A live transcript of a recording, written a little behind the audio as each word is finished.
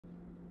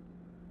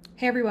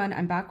Hey everyone,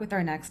 I'm back with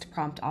our next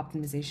prompt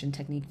optimization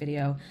technique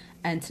video,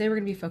 and today we're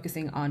going to be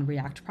focusing on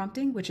ReAct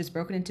prompting, which is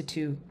broken into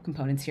two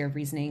components here,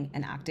 reasoning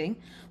and acting.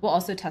 We'll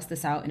also test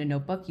this out in a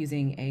notebook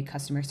using a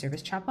customer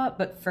service chatbot,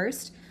 but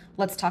first,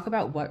 let's talk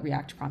about what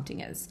ReAct prompting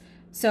is.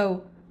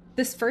 So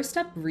this first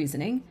step,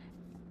 reasoning,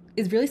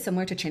 is really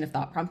similar to chain of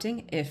thought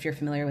prompting if you're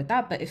familiar with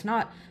that, but if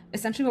not,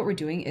 essentially what we're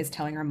doing is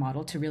telling our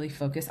model to really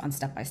focus on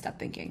step-by-step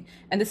thinking.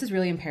 And this is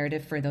really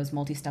imperative for those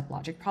multi-step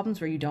logic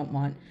problems where you don't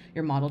want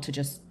your model to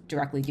just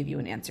directly give you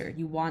an answer.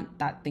 You want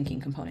that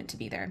thinking component to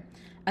be there.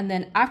 And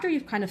then after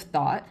you've kind of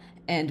thought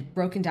and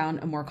broken down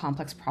a more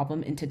complex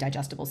problem into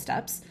digestible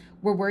steps,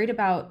 we're worried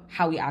about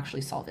how we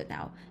actually solve it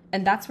now.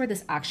 And that's where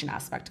this action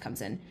aspect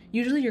comes in.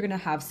 Usually you're going to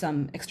have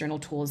some external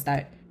tools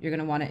that you're going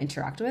to want to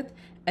interact with.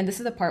 And this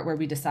is the part where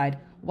we decide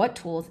what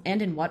tools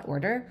and in what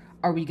order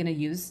are we going to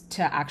use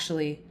to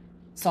actually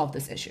solve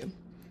this issue.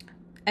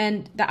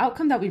 And the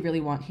outcome that we really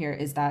want here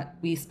is that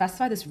we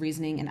specify this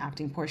reasoning and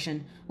acting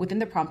portion within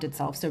the prompt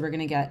itself. So we're going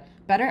to get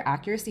better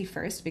accuracy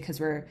first because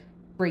we're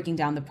breaking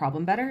down the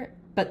problem better.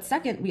 But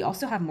second, we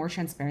also have more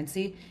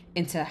transparency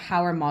into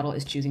how our model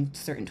is choosing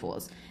certain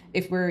tools.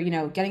 If we're,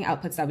 getting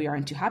outputs that we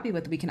aren't too happy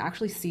with, we can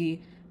actually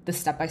see the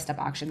step-by-step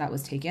action that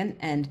was taken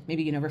and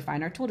maybe,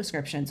 refine our tool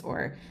descriptions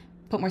or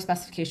put more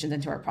specifications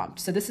into our prompt.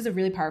 So this is a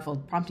really powerful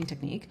prompting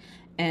technique,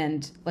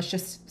 and let's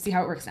just see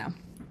how it works now.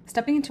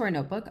 Stepping into our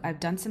notebook, I've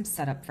done some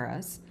setup for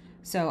us.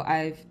 So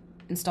I've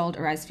installed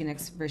Arise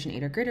Phoenix version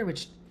 8 or greater,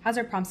 which has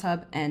our prompts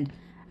hub, and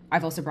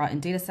I've also brought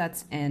in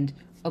datasets and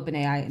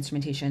OpenAI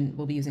instrumentation.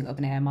 We'll be using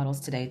OpenAI models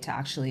today to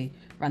actually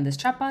run this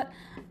chatbot.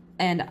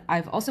 And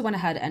I've also went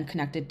ahead and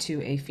connected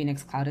to a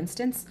Phoenix Cloud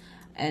instance.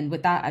 And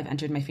with that, I've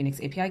entered my Phoenix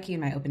API key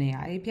and my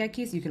OpenAI API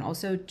keys. You can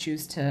also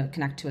choose to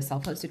connect to a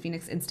self-hosted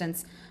Phoenix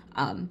instance.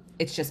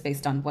 It's just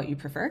based on what you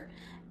prefer.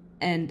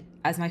 And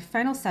as my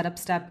final setup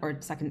step, or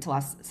second to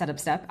last setup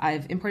step,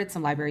 I've imported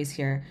some libraries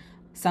here.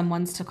 Some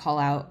ones to call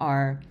out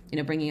are,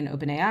 bringing in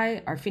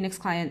OpenAI, our Phoenix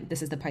client.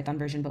 This is the Python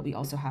version, but we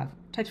also have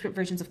TypeScript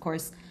versions, of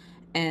course.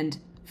 And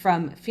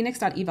from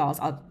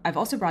phoenix.evals, I've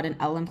also brought in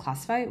LLM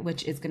Classify,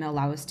 which is going to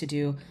allow us to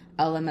do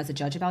LLM as a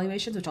judge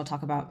evaluations, which I'll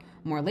talk about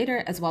more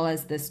later, as well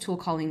as this tool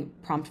calling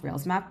prompt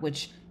Rails map,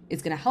 which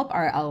is going to help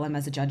our LLM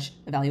as a judge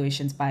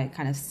evaluations by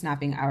kind of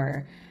snapping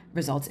our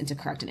results into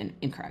correct and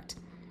incorrect.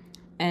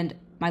 And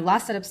my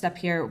last setup step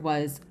here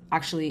was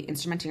actually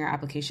instrumenting our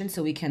application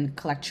so we can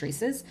collect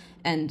traces.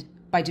 And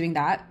by doing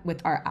that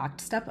with our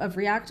act step of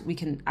ReAct, we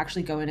can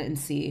actually go in and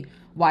see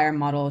why our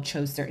model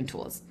chose certain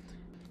tools.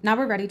 Now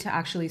we're ready to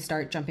actually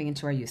start jumping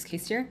into our use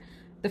case here.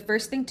 The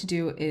first thing to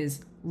do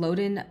is load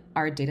in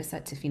our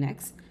dataset to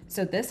Phoenix.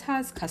 So this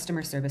has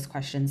customer service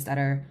questions that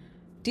are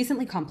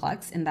decently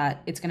complex in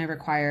that it's going to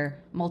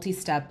require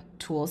multi-step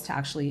tools to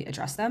actually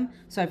address them.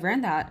 So I've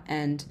ran that,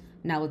 and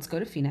now let's go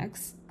to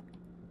Phoenix,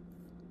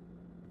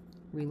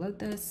 reload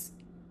this.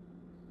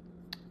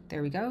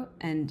 There we go.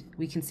 And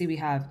we can see we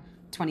have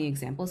 20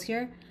 examples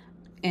here.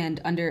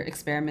 And under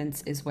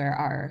experiments is where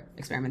our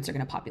experiments are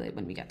going to populate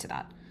when we get to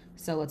that.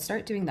 So let's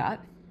start doing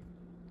that.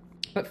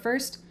 But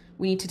first,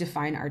 we need to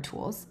define our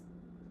tools.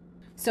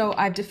 So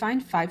I've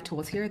defined 5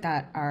 tools here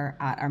that are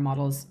at our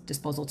model's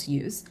disposal to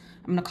use.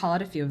 I'm going to call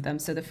out a few of them.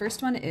 So the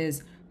first one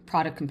is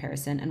product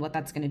comparison. And what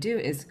that's going to do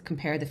is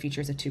compare the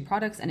features of 2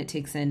 products, and it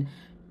takes in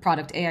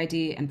product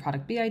AID and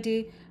product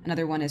BID.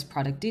 Another one is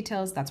product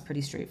details. That's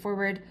pretty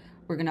straightforward.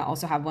 We're going to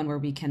also have one where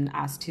we can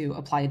ask to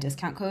apply a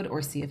discount code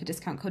or see if a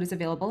discount code is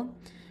available.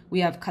 We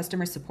have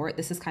customer support.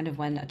 This is kind of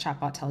when a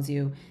chatbot tells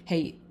you,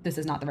 hey, this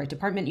is not the right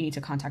department. You need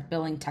to contact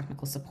billing,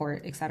 technical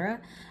support, etc.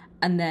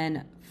 And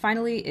then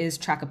finally is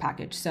track a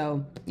package.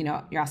 So,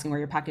 you're asking where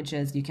your package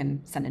is. You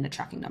can send in a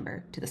tracking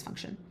number to this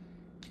function.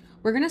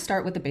 We're going to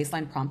start with the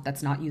baseline prompt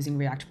that's not using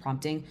ReAct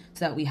prompting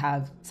so that we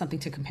have something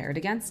to compare it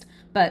against.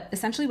 But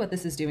essentially what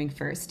this is doing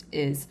first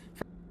is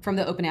from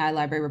the OpenAI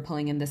library, we're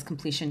pulling in this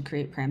completion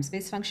create param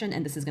space function,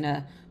 and this is going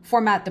to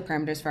format the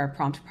parameters for our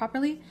prompt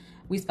properly.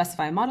 We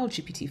specify a model,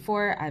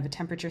 GPT-4. I have a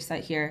temperature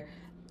set here.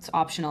 It's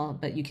optional,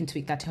 but you can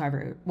tweak that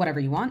to whatever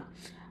you want.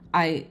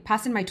 I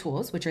pass in my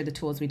tools, which are the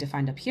tools we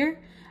defined up here,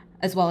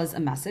 as well as a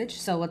message.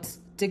 So let's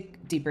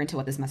dig deeper into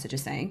what this message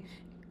is saying.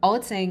 All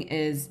it's saying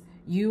is,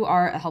 you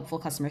are a helpful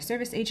customer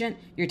service agent.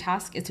 Your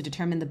task is to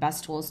determine the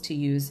best tools to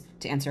use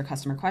to answer a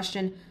customer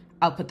question.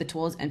 Output the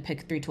tools and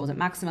pick 3 tools at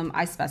maximum.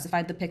 I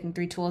specified the picking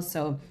 3 tools,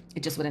 so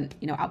it just wouldn't,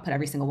 output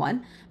every single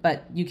one.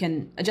 But you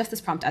can adjust this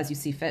prompt as you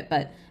see fit.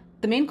 But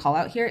the main call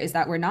out here is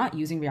that we're not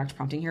using ReAct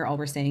prompting here. All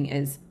we're saying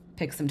is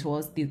pick some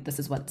tools. This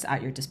is what's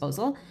at your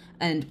disposal.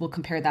 And we'll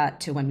compare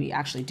that to when we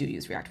actually do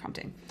use ReAct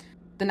prompting.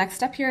 The next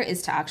step here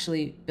is to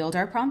actually build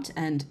our prompt,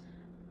 and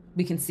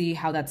we can see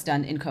how that's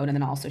done in code, and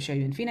then I'll also show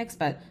you in Phoenix,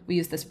 but we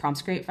use this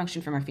prompt create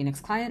function from our Phoenix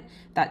client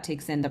that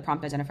takes in the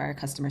prompt identifier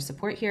customer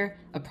support here,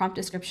 a prompt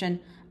description,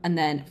 and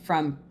then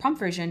from prompt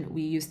version,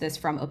 we use this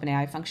from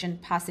OpenAI function,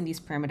 pass in these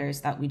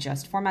parameters that we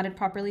just formatted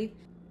properly,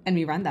 and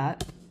we run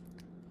that.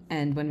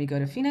 And when we go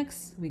to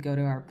Phoenix, we go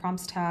to our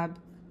prompts tab.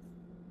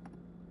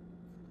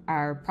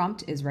 Our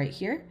prompt is right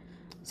here.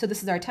 So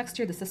this is our text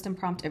here, the system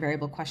prompt, a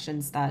variable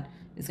questions that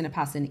is going to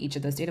pass in each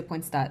of those data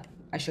points that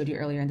I showed you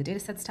earlier in the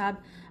datasets tab.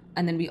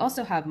 And then we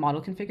also have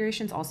model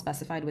configurations all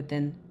specified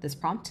within this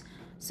prompt.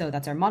 So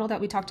that's our model that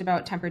we talked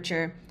about,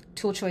 temperature,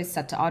 tool choice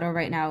set to auto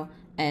right now,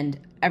 and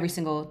every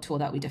single tool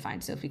that we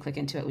defined. So if we click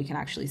into it, we can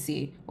actually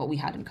see what we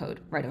had in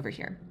code right over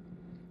here.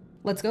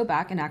 Let's go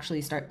back and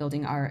actually start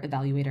building our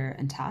evaluator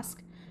and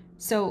task.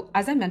 So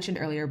as I mentioned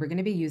earlier, we're going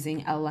to be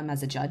using LLM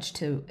as a judge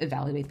to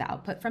evaluate the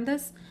output from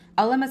this.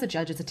 LLM as a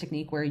judge is a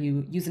technique where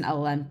you use an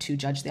LLM to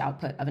judge the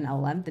output of an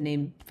LLM. The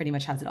name pretty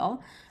much has it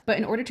all. But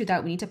in order to do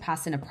that, we need to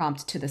pass in a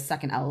prompt to the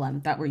second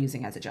LLM that we're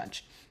using as a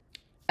judge.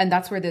 And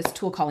that's where this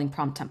tool calling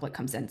prompt template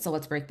comes in. So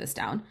let's break this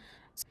down.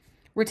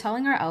 We're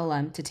telling our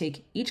LLM to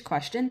take each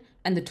question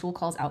and the tool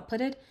calls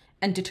outputted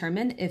and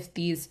determine if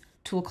these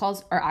tool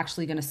calls are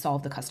actually going to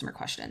solve the customer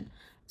question.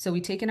 So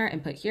we take in our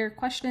input here,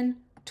 question,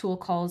 tool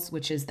calls,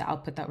 which is the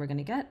output that we're going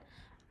to get.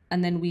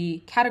 And then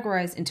we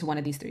categorize into one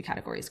of these three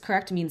categories.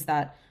 Correct means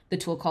that the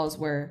tool calls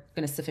were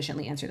going to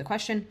sufficiently answer the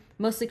question.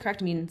 Mostly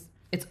correct means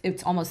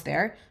it's almost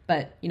there,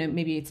 but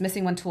maybe it's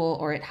missing one tool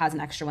or it has an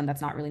extra one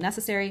that's not really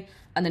necessary.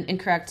 And then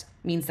incorrect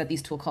means that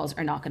these tool calls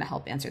are not going to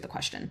help answer the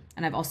question.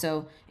 And I've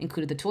also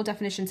included the tool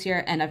definitions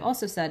here. And I've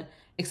also said,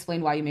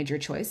 explain why you made your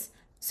choice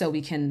so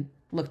we can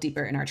look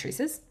deeper in our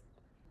traces.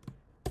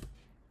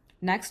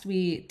 Next,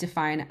 we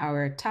define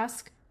our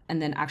task and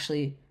then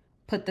actually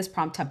put this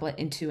prompt template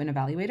into an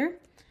evaluator.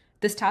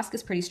 This task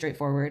is pretty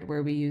straightforward,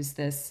 where we use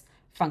this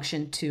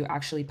function to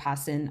actually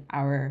pass in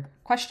our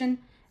question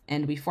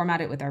and we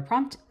format it with our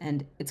prompt,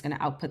 and it's going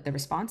to output the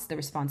response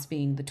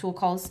being the tool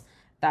calls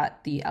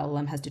that the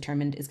LLM has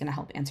determined is going to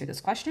help answer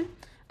this question.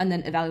 And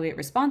then evaluate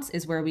response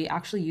is where we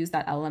actually use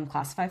that LLM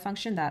classify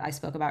function that I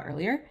spoke about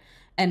earlier.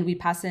 And we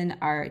pass in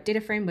our data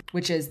frame,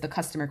 which is the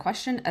customer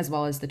question, as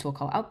well as the tool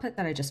call output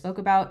that I just spoke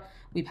about.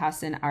 We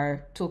pass in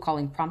our tool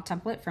calling prompt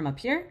template from up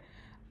here.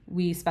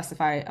 We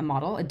specify a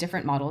model, a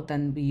different model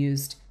than we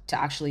used to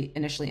actually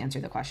initially answer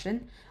the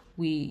question.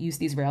 We use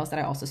these rails that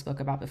I also spoke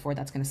about before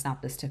that's going to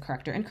snap this to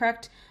correct or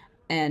incorrect.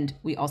 And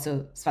we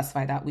also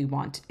specify that we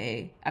want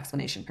an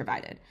explanation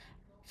provided.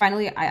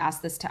 Finally, I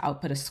ask this to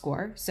output a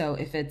score. So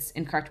if it's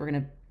incorrect, we're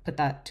going to put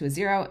that to a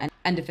 0.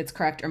 And if it's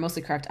correct or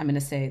mostly correct, I'm going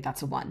to say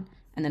that's a 1.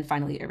 And then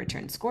finally, a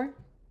return score.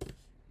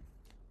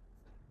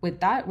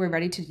 With that, we're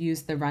ready to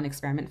use the run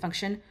experiment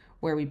function,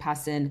 where we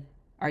pass in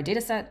our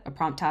data set, a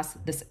prompt task,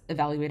 this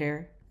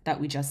evaluator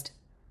that we just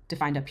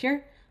defined up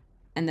here,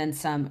 and then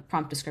some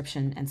prompt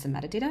description and some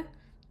metadata.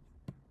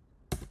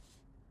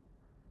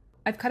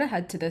 I've cut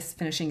ahead to this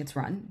finishing its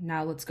run.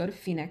 Now let's go to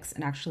Phoenix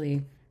and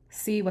actually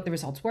see what the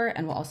results were,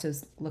 and we'll also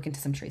look into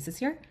some traces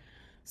here.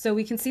 So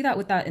we can see that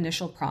with that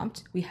initial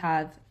prompt, we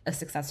have a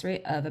success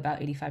rate of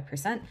about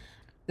 85%.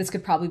 This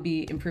could probably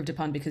be improved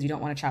upon because you don't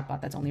want a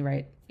chatbot that's only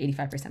right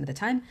 85% of the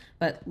time,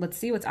 but let's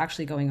see what's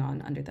actually going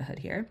on under the hood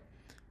here.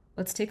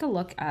 Let's take a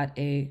look at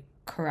a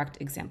correct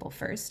example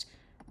first.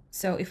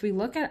 So if we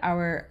look at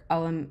our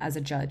LLM as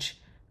a judge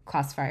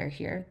classifier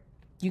here,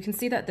 you can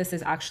see that this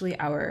is actually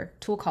our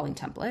tool calling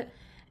template.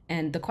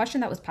 And the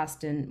question that was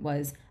passed in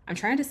was, I'm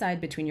trying to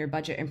decide between your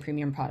budget and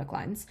premium product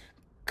lines.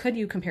 Could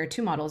you compare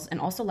two models and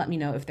also let me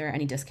know if there are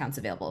any discounts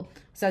available?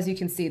 So as you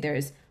can see,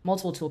 there's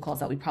multiple tool calls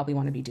that we probably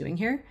want to be doing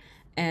here.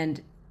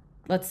 And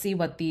let's see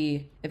what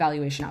the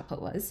evaluation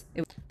output was.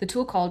 The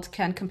tool called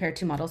can compare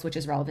two models, which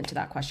is relevant to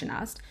that question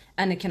asked.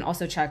 And it can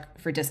also check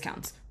for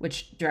discounts,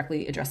 which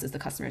directly addresses the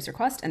customer's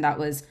request. And that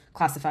was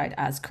classified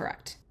as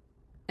correct.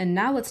 And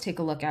now let's take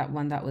a look at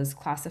one that was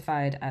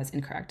classified as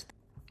incorrect.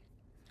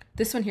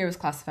 This one here was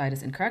classified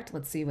as incorrect.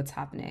 Let's see what's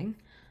happening.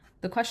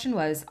 The question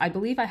was, I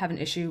believe I have an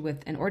issue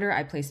with an order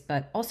I placed,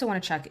 but also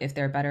want to check if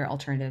there are better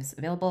alternatives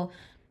available.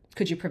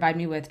 Could you provide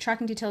me with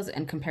tracking details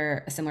and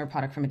compare a similar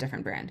product from a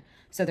different brand?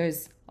 So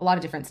there's a lot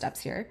of different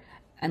steps here.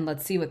 And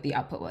let's see what the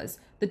output was.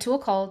 The tool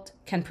called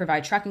can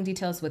provide tracking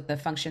details with the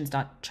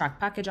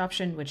functions.trackPackage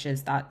option, which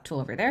is that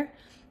tool over there,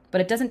 but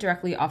it doesn't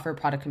directly offer a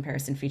product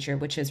comparison feature,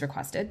 which is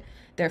requested.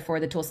 Therefore,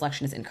 the tool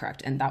selection is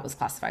incorrect, and that was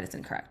classified as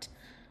incorrect.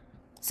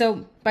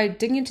 So by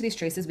digging into these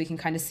traces, we can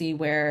kind of see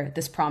where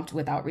this prompt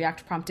without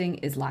ReAct prompting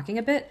is lacking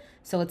a bit.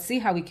 So let's see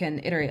how we can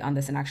iterate on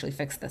this and actually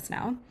fix this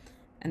now.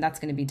 And that's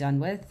going to be done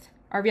with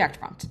our ReAct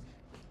prompt.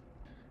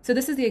 So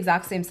this is the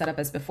exact same setup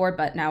as before,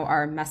 but now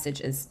our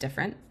message is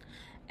different.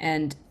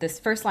 And this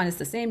first line is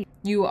the same.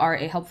 You are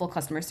a helpful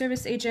customer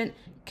service agent.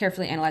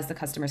 Carefully analyze the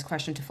customer's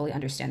question to fully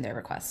understand their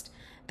request.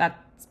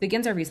 That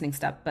begins our reasoning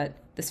step, but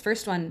this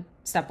first one,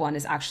 step 1,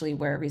 is actually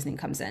where reasoning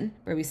comes in,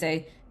 where we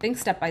say, think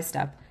step by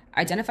step,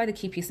 identify the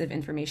key piece of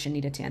information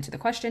needed to answer the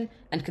question,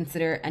 and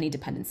consider any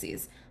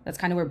dependencies. That's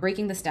kind of where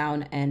breaking this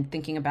down and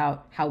thinking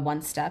about how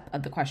one step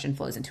of the question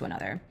flows into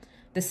another.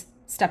 This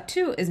step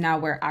 2 is now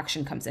where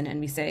action comes in, and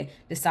we say,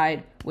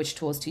 decide which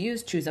tools to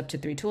use, choose up to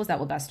 3 tools that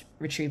will best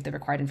retrieve the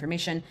required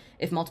information.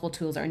 If multiple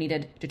tools are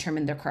needed,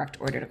 determine the correct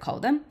order to call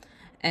them.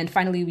 And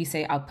finally, we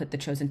say output the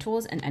chosen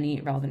tools and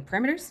any relevant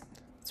parameters.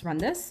 Let's run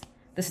this.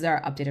 This is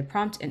our updated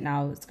prompt, and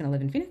now it's going to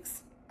live in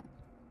Phoenix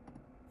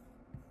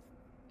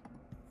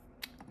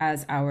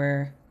as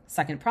our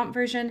second prompt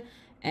version.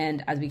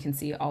 And as we can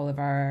see, all of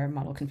our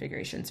model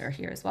configurations are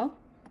here as well.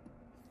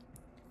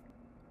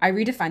 I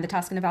redefined the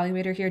task and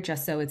evaluator here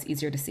just so it's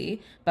easier to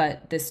see,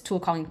 but this tool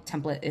calling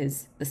template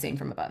is the same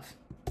from above.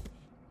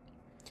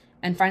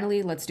 And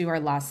finally, let's do our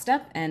last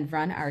step and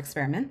run our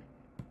experiment.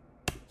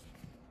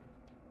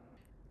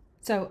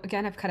 So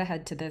again, I've cut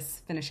ahead to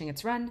this finishing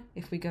its run.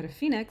 If we go to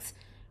Phoenix,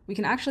 we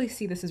can actually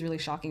see, this is really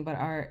shocking, but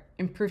our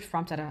improved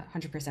prompt at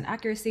 100%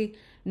 accuracy.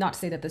 Not to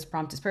say that this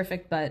prompt is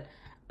perfect, but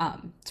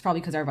it's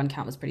probably because our run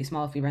count was pretty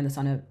small. If we ran this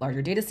on a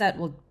larger data set,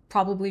 we'll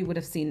probably would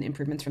have seen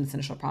improvements from this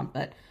initial prompt,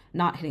 but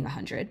not hitting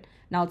 100.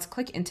 Now let's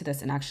click into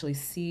this and actually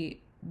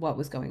see what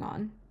was going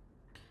on.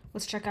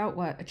 Let's check out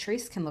what a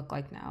trace can look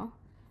like now.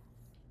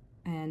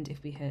 And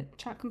if we hit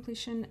chat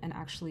completion and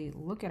actually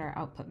look at our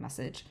output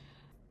message,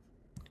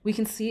 we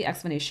can see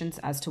explanations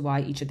as to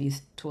why each of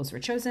these tools were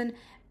chosen.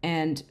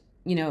 And,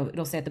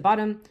 it'll say at the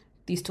bottom,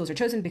 these tools are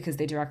chosen because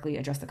they directly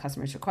address the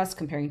customer's request,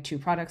 comparing two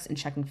products and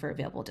checking for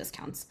available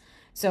discounts.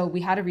 So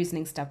we had a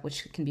reasoning step,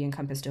 which can be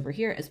encompassed over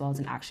here, as well as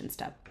an action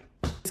step.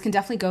 This can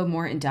definitely go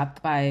more in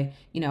depth by,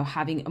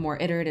 having a more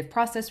iterative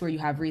process where you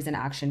have reason,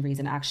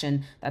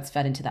 action that's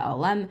fed into the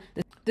LLM.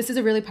 This is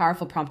a really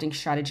powerful prompting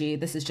strategy.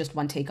 This is just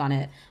one take on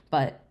it,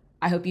 but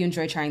I hope you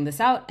enjoy trying this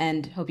out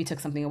and hope you took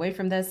something away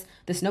from this.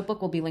 This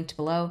notebook will be linked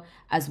below,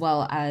 as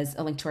well as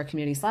a link to our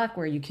community Slack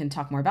where you can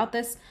talk more about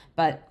this.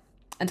 But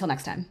until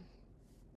next time.